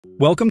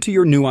Welcome to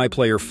your new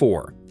iPlayer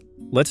 4.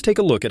 Let's take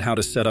a look at how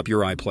to set up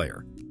your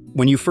iPlayer.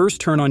 When you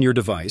first turn on your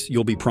device,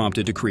 you'll be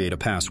prompted to create a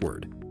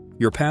password.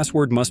 Your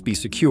password must be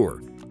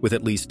secure, with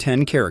at least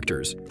 10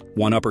 characters,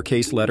 one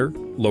uppercase letter,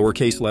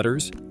 lowercase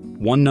letters,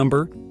 one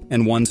number,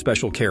 and one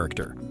special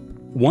character.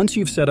 Once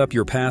you've set up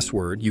your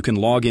password, you can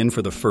log in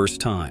for the first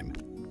time.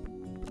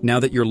 Now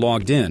that you're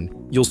logged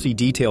in, you'll see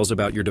details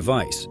about your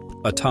device,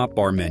 a top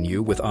bar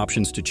menu with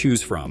options to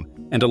choose from,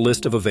 and a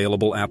list of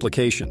available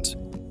applications.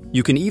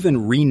 You can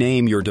even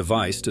rename your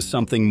device to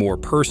something more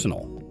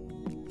personal.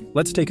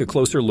 Let's take a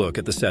closer look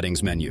at the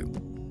settings menu.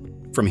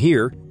 From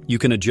here, you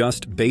can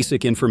adjust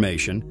basic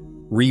information,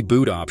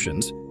 reboot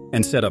options,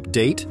 and set up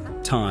date,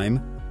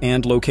 time,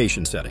 and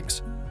location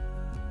settings.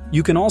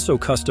 You can also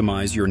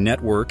customize your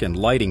network and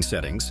lighting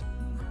settings,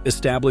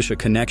 establish a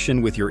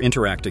connection with your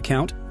Interact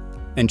account,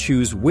 and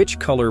choose which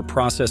color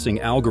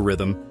processing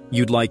algorithm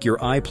you'd like your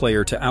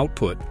iPlayer to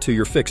output to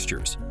your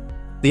fixtures.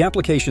 The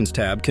Applications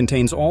tab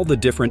contains all the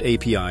different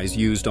APIs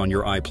used on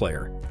your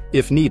iPlayer.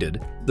 If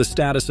needed, the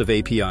status of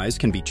APIs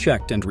can be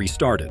checked and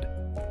restarted.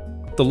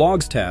 The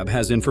Logs tab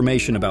has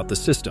information about the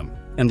system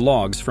and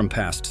logs from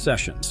past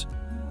sessions.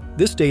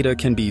 This data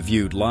can be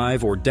viewed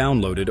live or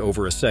downloaded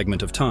over a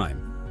segment of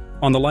time.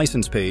 On the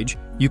license page,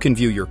 you can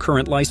view your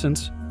current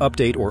license,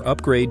 update or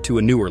upgrade to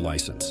a newer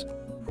license.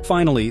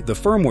 Finally, the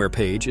firmware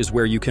page is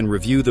where you can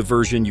review the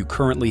version you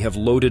currently have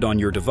loaded on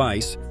your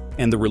device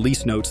and the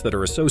release notes that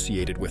are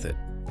associated with it.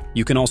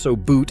 You can also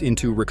boot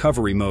into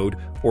recovery mode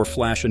or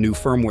flash a new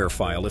firmware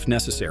file if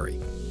necessary.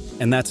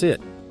 And that's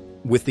it.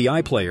 With the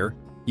iPlayer,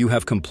 you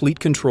have complete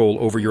control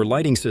over your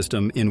lighting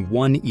system in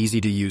one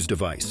easy-to-use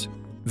device.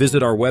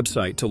 Visit our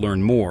website to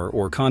learn more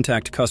or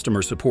contact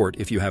customer support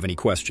if you have any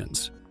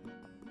questions.